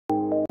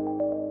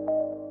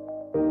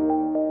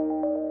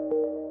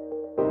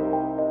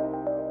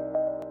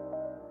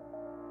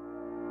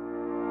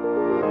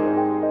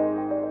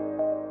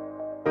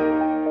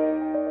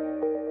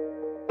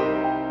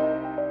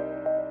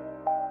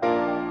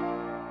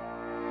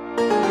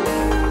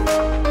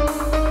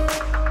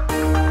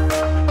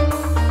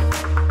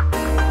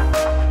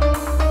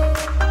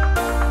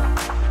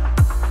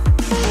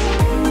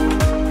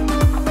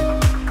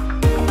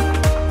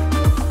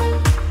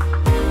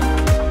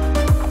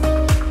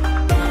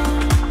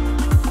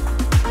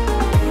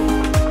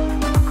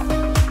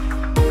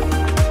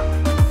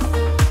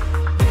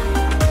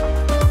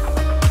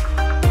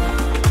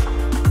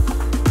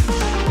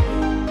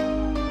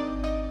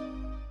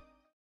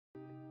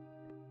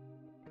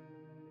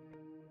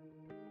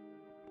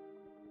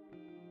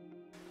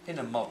in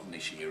a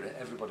modernish era,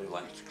 everybody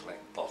likes to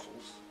collect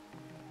bottles.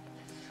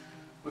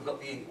 We've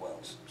got the ink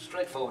wells,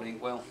 straightforward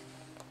ink well.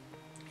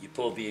 You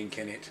pour the ink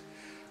in it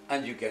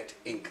and you get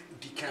ink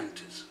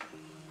decanters.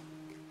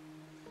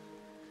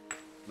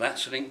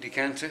 That's an ink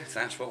decanter,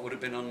 that's what would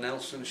have been on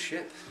Nelson's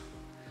ship.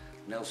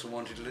 Nelson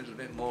wanted a little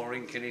bit more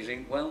ink in his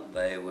ink well,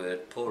 they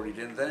would pour it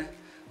in there.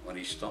 When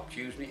he stopped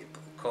using it, he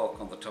put a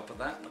cork on the top of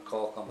that and a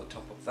cork on the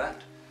top of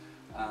that,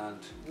 and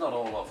not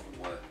all of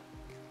them were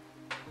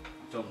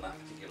done that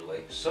particular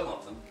way. Some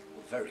of them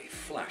were very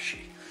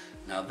flashy.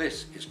 Now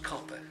this is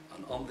copper,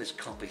 and on this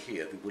copper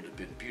here there would have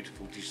been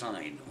beautiful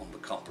design on the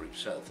copper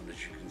itself, and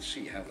as you can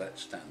see how that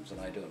stands, and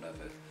I don't have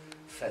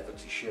a feather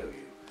to show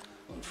you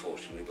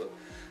unfortunately, but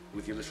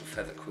with your little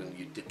feather quill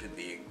you dip in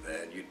the ink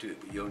there and you do,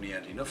 but you only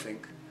add enough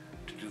ink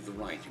to do the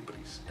writing, but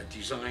it's a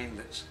design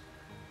that's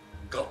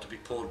got to be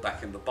poured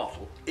back in the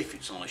bottle if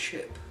it's on a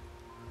ship.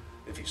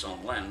 If it's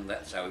on land,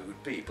 that's how it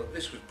would be, but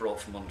this was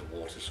brought from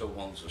underwater, so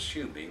one's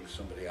assuming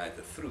somebody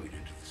either threw it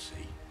into the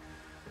sea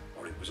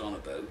or it was on a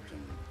boat,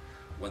 and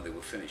when they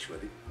were finished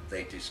with it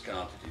they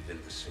discarded it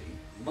in the sea,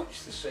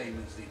 much the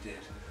same as they did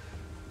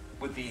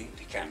with the ink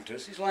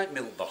decanters. It's like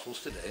milk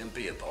bottles today and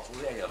beer bottles,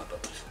 they're on a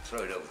boat,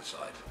 throw it over the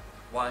side.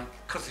 Why?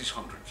 Because there's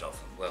hundreds of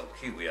them. Well,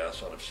 here we are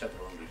sort of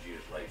several hundred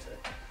years later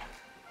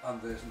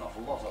and there's not a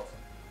lot of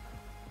them.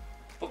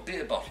 But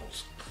beer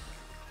bottles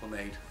were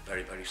made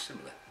very, very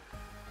similar.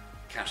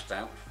 Cast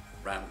out,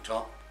 round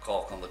top,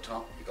 cork on the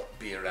top, you got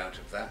beer out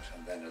of that,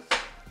 and then as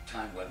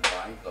time went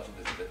by it got a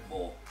little bit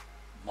more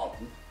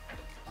modern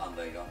and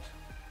they got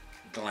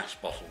glass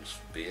bottles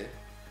for beer,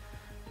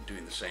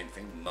 doing the same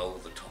thing, mow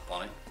the top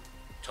on it,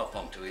 top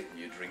onto it and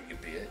you drink your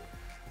beer,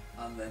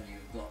 and then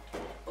you've got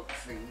other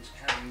things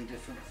carrying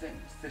different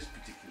things. This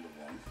particular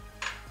one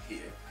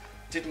here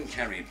didn't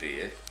carry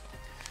beer.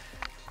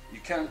 You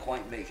can't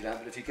quite make it out,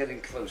 but if you get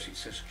in close it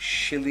says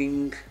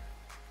Shilling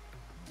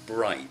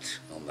Bright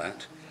on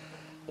that.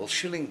 Well,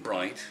 Shilling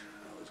Bright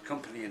was a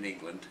company in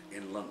England,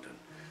 in London.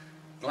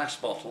 Glass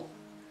bottle,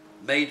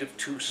 made of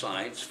two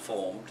sides,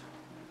 formed,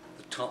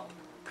 the top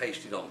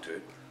pasted onto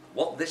it.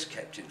 What this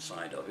kept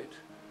inside of it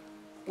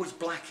was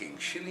blacking.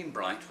 Shilling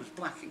Bright was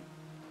blacking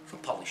for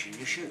polishing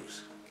your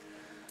shoes.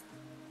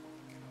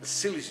 As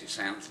silly as it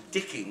sounds,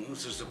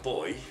 Dickens as a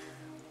boy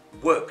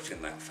worked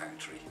in that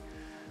factory.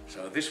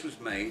 So this was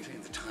made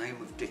in the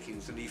time of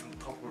Dickens, and even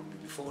probably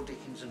before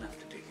Dickens and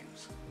after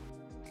Dickens.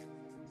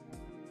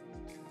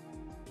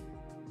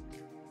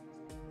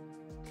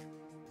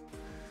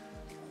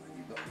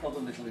 You've got other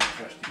little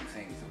interesting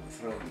things that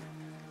were thrown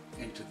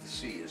into the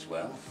sea as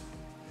well.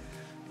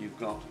 You've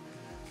got,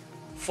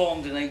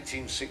 formed in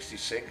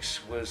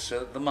 1866, was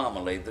the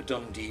marmalade, the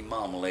Dundee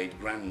marmalade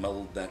grand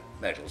mould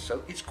medal.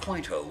 So it's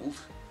quite old,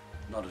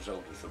 not as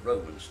old as the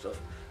Roman stuff,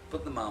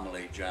 but the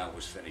marmalade jar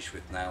was finished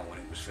with now. When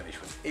it was finished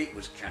with, it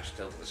was cast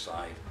over the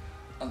side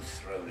and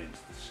thrown into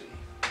the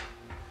sea.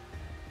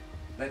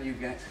 Then you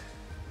get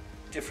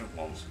different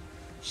ones,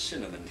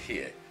 cinnamon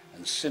here,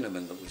 and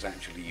cinnamon that was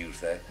actually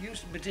used there,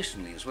 used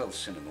medicinally as well,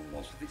 cinnamon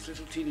was, with its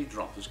little teeny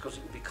droplets because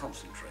it would be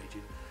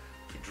concentrated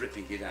for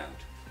dripping it out.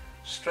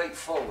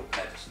 Straightforward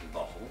medicine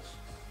bottles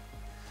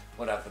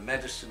would have the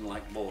medicine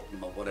like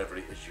Morton or whatever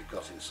it is you've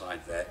got inside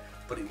there,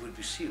 but it would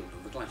be sealed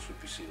and the glass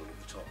would be sealed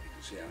at the top. You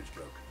can see how it's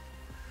broken.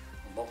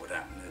 And what would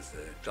happen is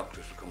the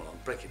doctors would come along,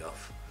 break it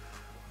off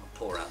and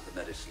pour out the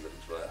medicine that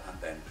it's worth,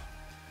 and then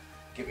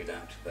give it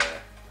out to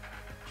their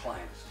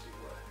clients, as it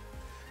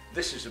were.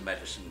 This is a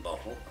medicine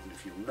bottle, and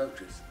if you'll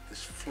notice,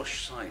 there's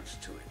flush sides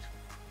to it.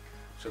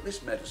 So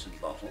this medicine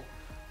bottle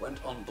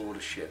went on board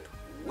a ship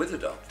with a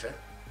doctor,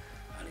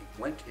 and it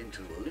went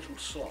into a little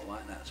slot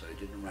like that so it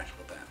didn't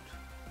rattle about.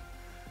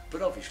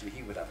 But obviously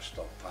he would have a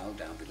stockpile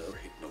down below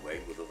hidden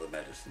away with other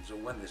medicines,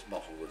 and when this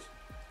bottle was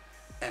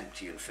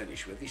empty and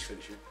finished with,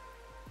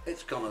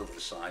 it's gone over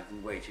the side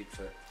and waited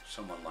for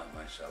someone like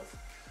myself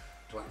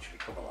to actually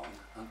come along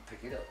and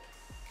pick it up.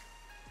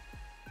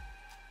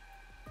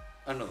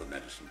 Another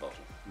medicine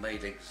bottle,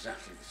 made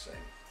exactly the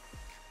same.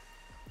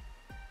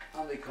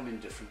 And they come in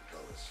different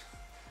colours.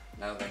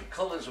 Now then,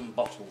 colours and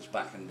bottles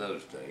back in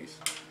those days,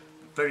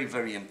 very,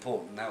 very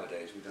important.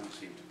 Nowadays we don't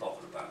seem to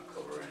bother about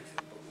colour or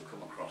anything, but we'll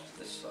come across to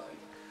this side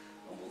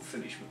and we'll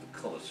finish with the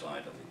colour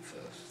side of it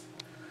first.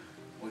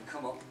 We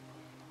come up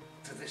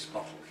to this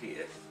bottle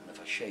here, and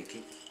if I shake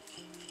it,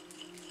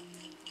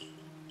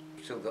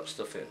 still got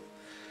stuff in.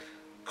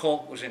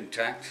 Cork was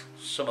intact,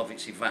 some of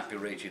it's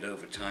evaporated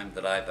over time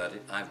that I've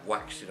added, I've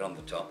waxed it on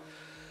the top,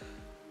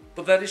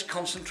 but that is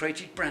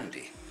concentrated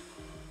brandy.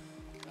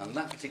 And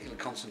that particular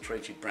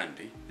concentrated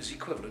brandy is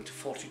equivalent to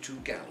 42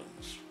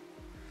 gallons.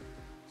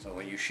 So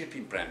when you're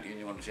shipping brandy and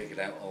you want to take it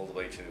out all the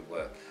way to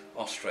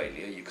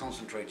Australia, your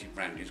concentrated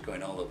brandy is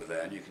going all over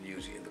there and you can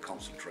use it in the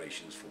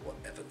concentrations for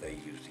whatever they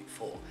used it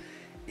for.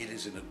 It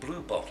is in a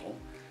blue bottle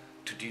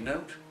to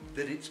denote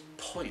that it's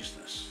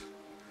poisonous.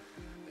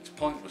 Its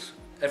point was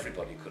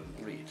everybody couldn't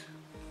read.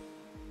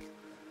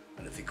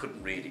 And if they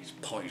couldn't read it's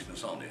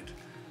poisonous on it,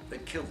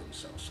 they'd kill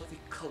themselves. So they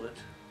coloured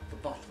the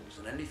bottles,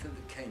 and anything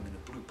that came in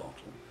a blue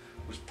bottle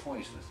was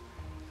poisonous.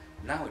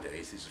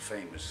 Nowadays there's a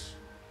famous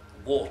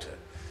water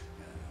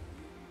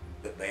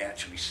that they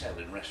actually sell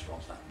in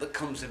restaurants now, that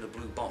comes in a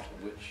blue bottle,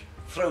 which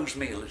throws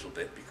me a little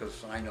bit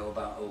because I know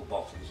about old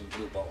bottles and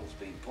blue bottles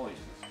being poisonous.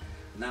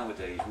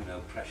 Nowadays we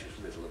know precious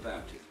little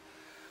about it.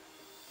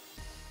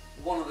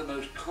 One of the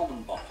most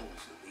common bottles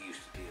that there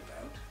used to be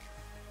about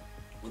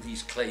were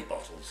these clay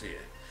bottles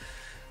here,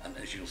 and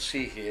as you'll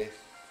see here,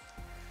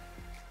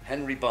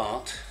 Henry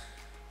Bart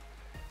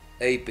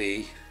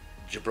AB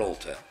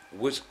Gibraltar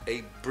was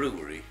a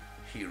brewery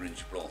here in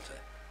Gibraltar.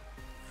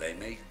 They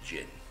made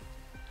gin,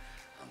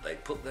 and they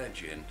put their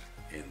gin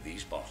in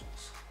these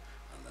bottles,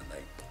 and then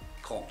they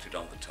corked it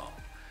on the top,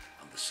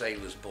 and the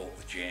sailors bought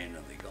the gin,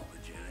 and they got the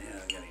gin, you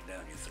know, getting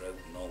down your throat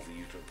and all the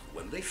usual.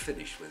 When they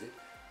finished with it,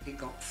 it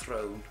got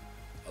thrown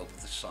over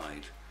the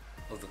side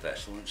of the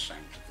vessel and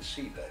sank to the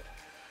seabed.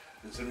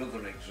 There's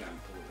another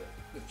example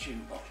of a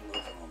gin bottle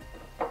over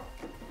on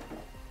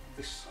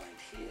this side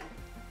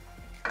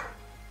here.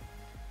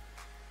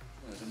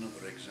 There's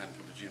another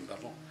example of a gin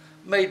bottle,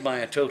 made by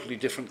a totally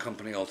different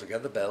company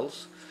altogether,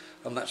 BOTTELS,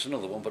 and that's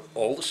another one, but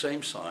all the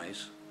same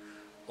size,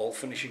 all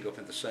finishing up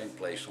in the same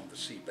place on the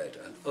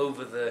seabed. And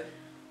over the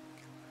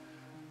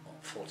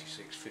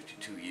 46,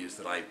 52 years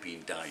that I've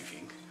been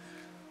diving,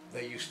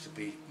 there used to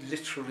be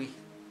literally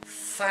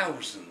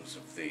thousands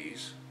of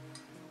these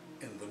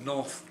in the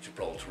north of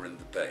Gibraltar, in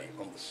the bay,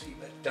 on the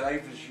seabed.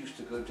 Divers used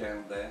to go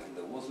down there, and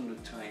there wasn't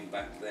a time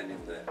back then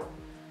in the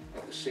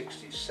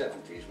 60s,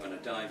 70s when a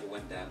diver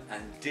went down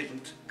and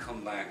didn't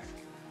come back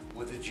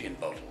with a gin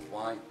bottle.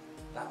 Why?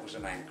 That was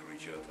an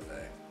anchorage over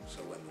there.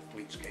 So when the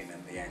fleets came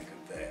in, they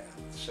anchored there.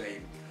 And the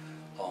same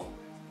on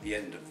the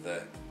end of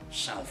the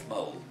South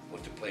Mole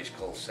was a place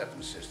called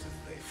Seven Sisters.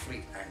 They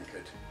fleet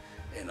anchored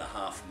in a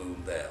half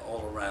moon there.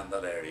 All around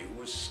that area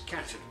was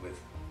scattered with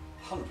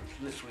hundreds,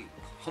 literally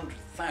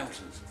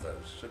thousands of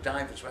those. So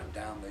divers went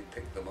down, they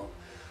picked them up.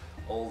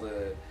 All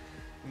the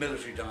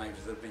military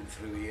divers that have been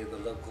through here, the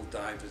local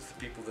divers, the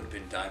people that have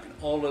been diving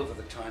all over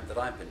the time that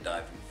I've been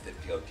diving,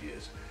 50 odd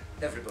years,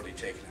 everybody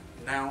taking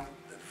them. Now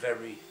they're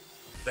very,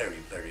 very,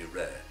 very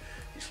rare.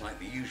 It's like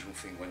the usual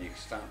thing when you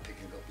start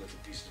picking up little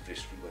pieces of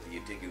history, whether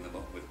you're digging them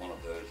up with one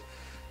of those,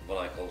 what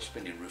I call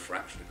spinning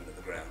refracts looking at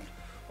the ground,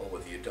 or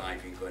whether you're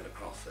diving going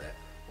across there.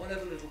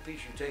 Whatever little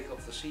piece you take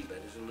off the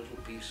seabed is a little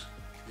piece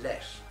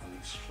less, and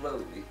it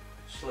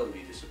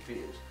slowly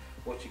disappears.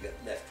 What you get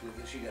left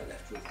with is you get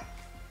left with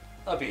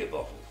a beer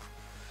bottle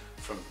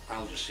from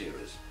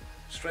Algeciras.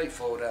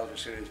 Straightforward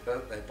Algeciras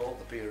boat. They bought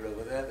the beer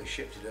over there, they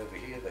shipped it over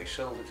here, they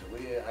sold it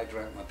to here. I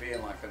drank my beer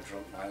like I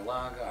drank my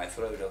lager. I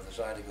throw it over the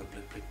side, it goes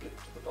blip, blip, blip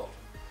to the bottom.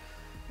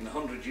 In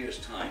 100 years'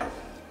 time,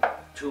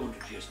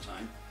 200 years'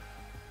 time,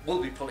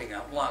 we'll be pulling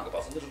out lager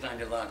bottles, little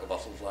tiny lager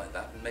bottles like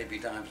that, and maybe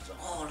divers say,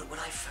 oh, look what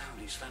I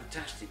found, it's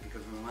fantastic,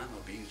 because we might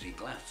not be using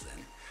glass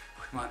then.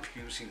 We might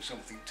be using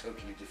something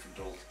totally different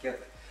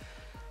altogether.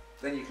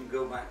 Then you can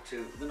go back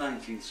to the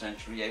 19th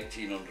century,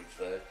 1800s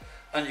there,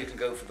 and you can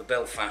go for the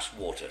Belfast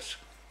waters.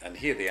 And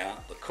here they are,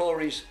 the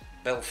Corey's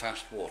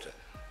Belfast water.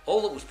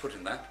 All that was put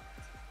in that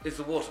is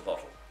the water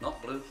bottle,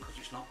 not blue, because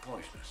it's not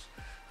poisonous.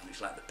 And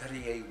it's like the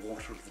Perrier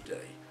water of the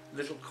day.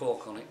 Little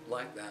cork on it,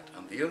 like that,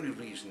 and the only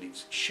reason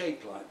it's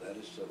shaped like that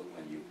is so that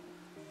when you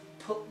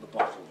put the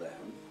bottle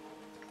down,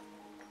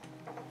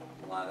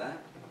 like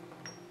that,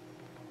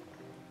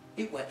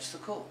 it wets the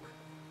cork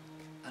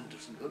and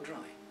doesn't go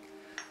dry.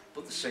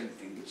 But the same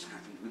thing that's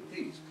happened with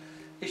these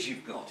is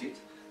you've got it,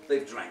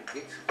 they've drank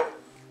it,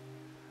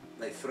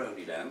 they've thrown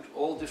it out,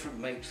 all different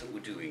makes that were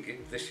doing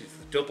it. This is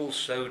the double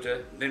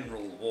soda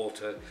mineral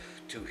water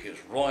to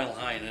His Royal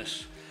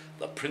Highness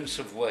the Prince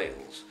of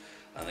Wales,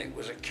 and it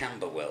was a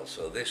Camberwell,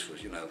 so this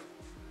was, you know,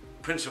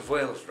 Prince of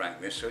Wales drank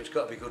this, so it's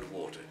got to be good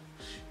water.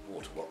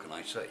 Water, what can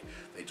I say?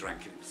 They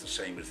drank it, it was the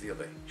same as the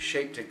other,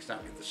 shaped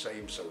exactly the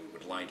same, so it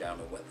would lie down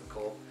and wet the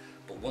cork.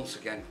 But once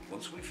again,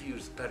 once we've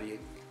used the Perrier,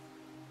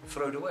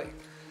 throw it away.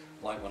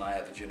 Like when I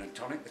have a gin and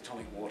tonic, the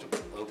tonic water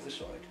over the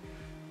side.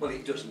 Well,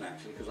 it doesn't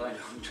actually, because I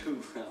don't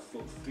do that,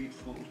 what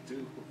people do,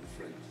 I'm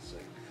afraid to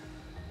say.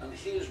 And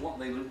here's what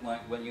they look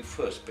like when you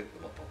first pick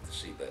them up off the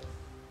seabed.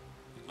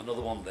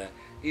 Another one there,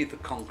 either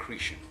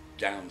concretion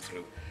down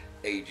through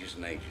ages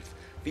and ages.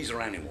 These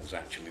are animals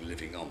actually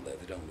living on there.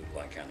 They don't look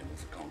like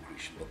animals, the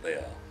concretion, but they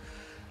are.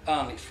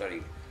 And it's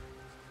very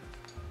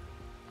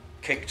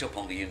caked up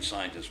on the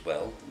inside as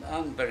well,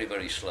 and very,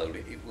 very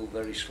slowly, it will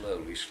very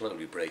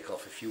slowly break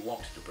off. If you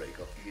want it to break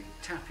off, you can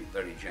tap it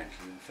very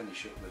gently and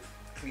finish it with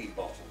clean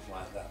bottles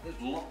like that.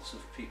 There's lots of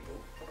people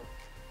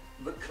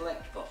that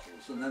collect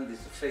bottles, and then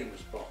there's the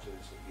famous bottles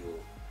that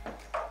you'll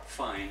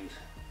find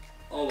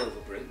all over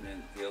Britain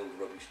in the old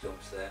rubbish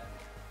dumps there.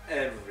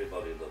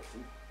 Everybody loves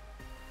them.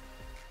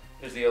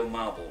 There's the old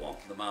marble one.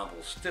 The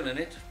marble's still in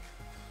it.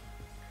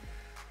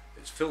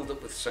 It's filled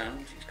up with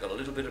sand. It's got a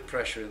little bit of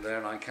pressure in there,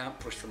 and I can't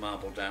push the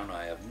marble down.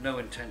 I have no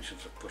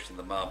intentions of pushing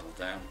the marble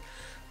down,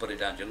 but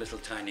it had a little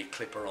tiny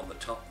clipper on the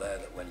top there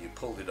that when you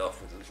pulled it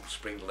off with a little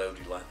spring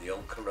loaded like the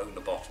old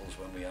Corona bottles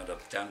when we had a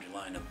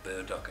dandelion and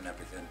burdock and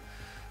everything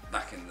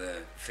back in the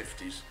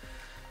 50s,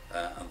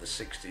 and the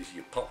 60s,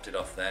 you popped it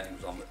off there and it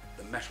was on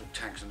the metal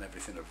tags and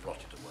everything have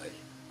rotted away.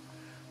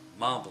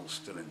 Marble's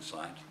still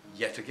inside,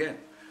 yet again.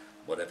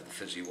 Whatever the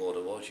fizzy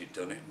water was, you'd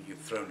done it and you'd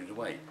thrown it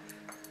away.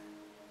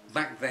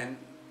 Back then,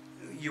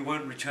 you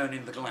weren't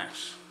returning the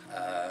glass.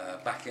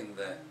 Back in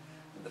the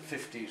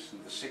 50s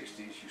and the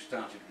 60s, you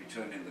started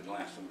returning the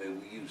glass and they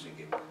were using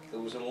it. There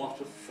was a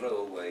lot of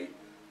throwaway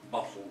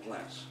bottled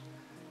glass.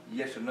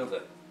 Yet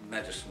another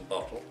medicine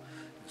bottle.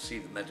 You can see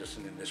the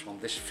medicine in this one.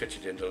 This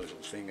fitted into a little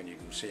thing and you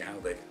can see how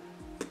they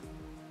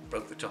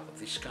broke the top of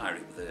the scar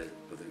it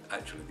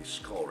actually they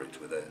score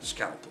it with a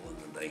scalpel and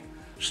then they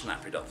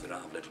snap it off. There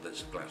are little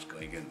bits of glass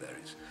going in there.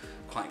 It's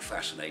quite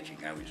fascinating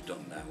how it's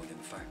done now, and in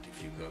fact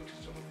if you go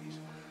to some of these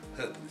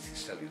herbalists, they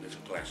sell you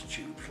little glass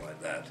tubes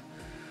like that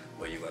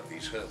where you have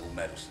these herbal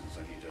medicines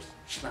and you just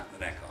snap the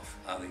neck off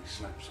and it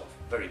snaps off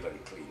very, very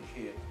clean.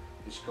 Here,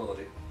 they scored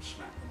it and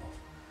snapped them off.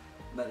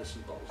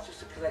 Medicine bottles,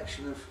 just a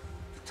collection of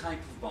the type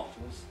of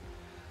bottles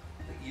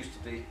that used to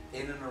be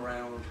in and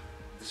around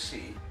the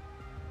sea.